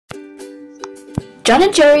John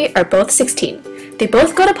and Jerry are both 16. They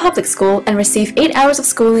both go to public school and receive 8 hours of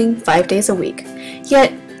schooling 5 days a week.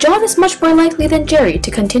 Yet, John is much more likely than Jerry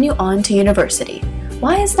to continue on to university.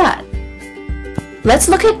 Why is that? Let's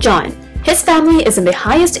look at John. His family is in the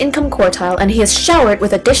highest income quartile and he is showered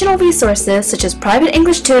with additional resources such as private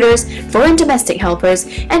English tutors, foreign domestic helpers,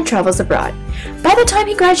 and travels abroad. By the time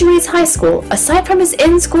he graduates high school, aside from his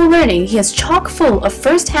in-school learning, he is chock full of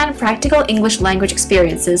first-hand practical English language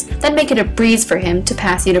experiences that make it a breeze for him to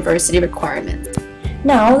pass university requirements.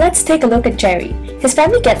 Now, let's take a look at Jerry. His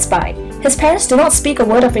family gets by. His parents do not speak a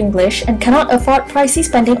word of English and cannot afford pricey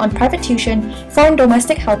spending on private tuition, foreign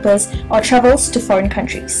domestic helpers, or travels to foreign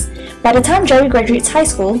countries. By the time Jerry graduates high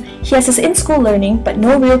school, he has his in-school learning but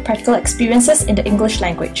no real practical experiences in the English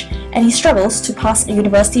language, and he struggles to pass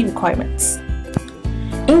university requirements.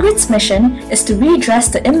 Ingrid's mission is to redress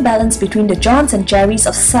the imbalance between the Johns and Jerrys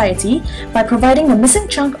of society by providing the missing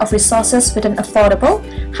chunk of resources with an affordable,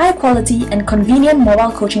 high-quality, and convenient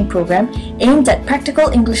mobile coaching program aimed at practical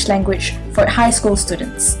English language for high school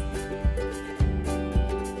students.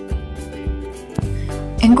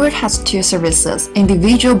 Engrid has two services,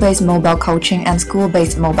 individual-based mobile coaching and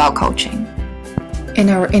school-based mobile coaching. In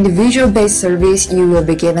our individual-based service, you will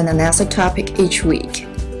be given an essay topic each week.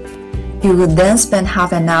 You will then spend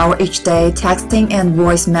half an hour each day texting and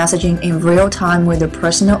voice messaging in real time with a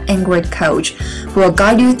personal Engrid coach who will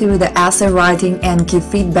guide you through the essay writing and give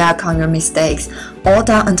feedback on your mistakes, all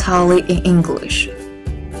done entirely in English.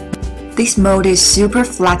 This mode is super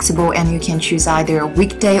flexible and you can choose either a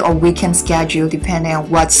weekday or weekend schedule depending on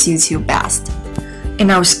what suits you best. In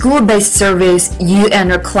our school-based service, you and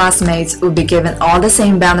your classmates will be given all the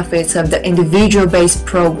same benefits of the individual-based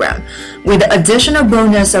program, with the additional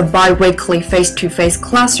bonus of bi-weekly face-to-face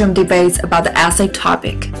classroom debates about the essay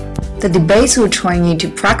topic. The debates will train you to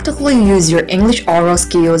practically use your English oral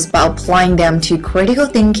skills by applying them to critical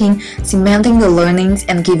thinking, cementing the learnings,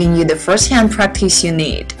 and giving you the first-hand practice you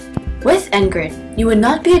need. With Engrid, you would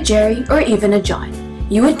not be a Jerry or even a John.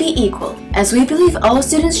 You would be equal, as we believe all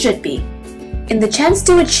students should be, in the chance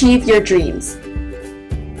to achieve your dreams.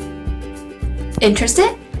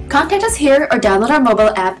 Interested? Contact us here or download our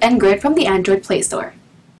mobile app Engrid from the Android Play Store.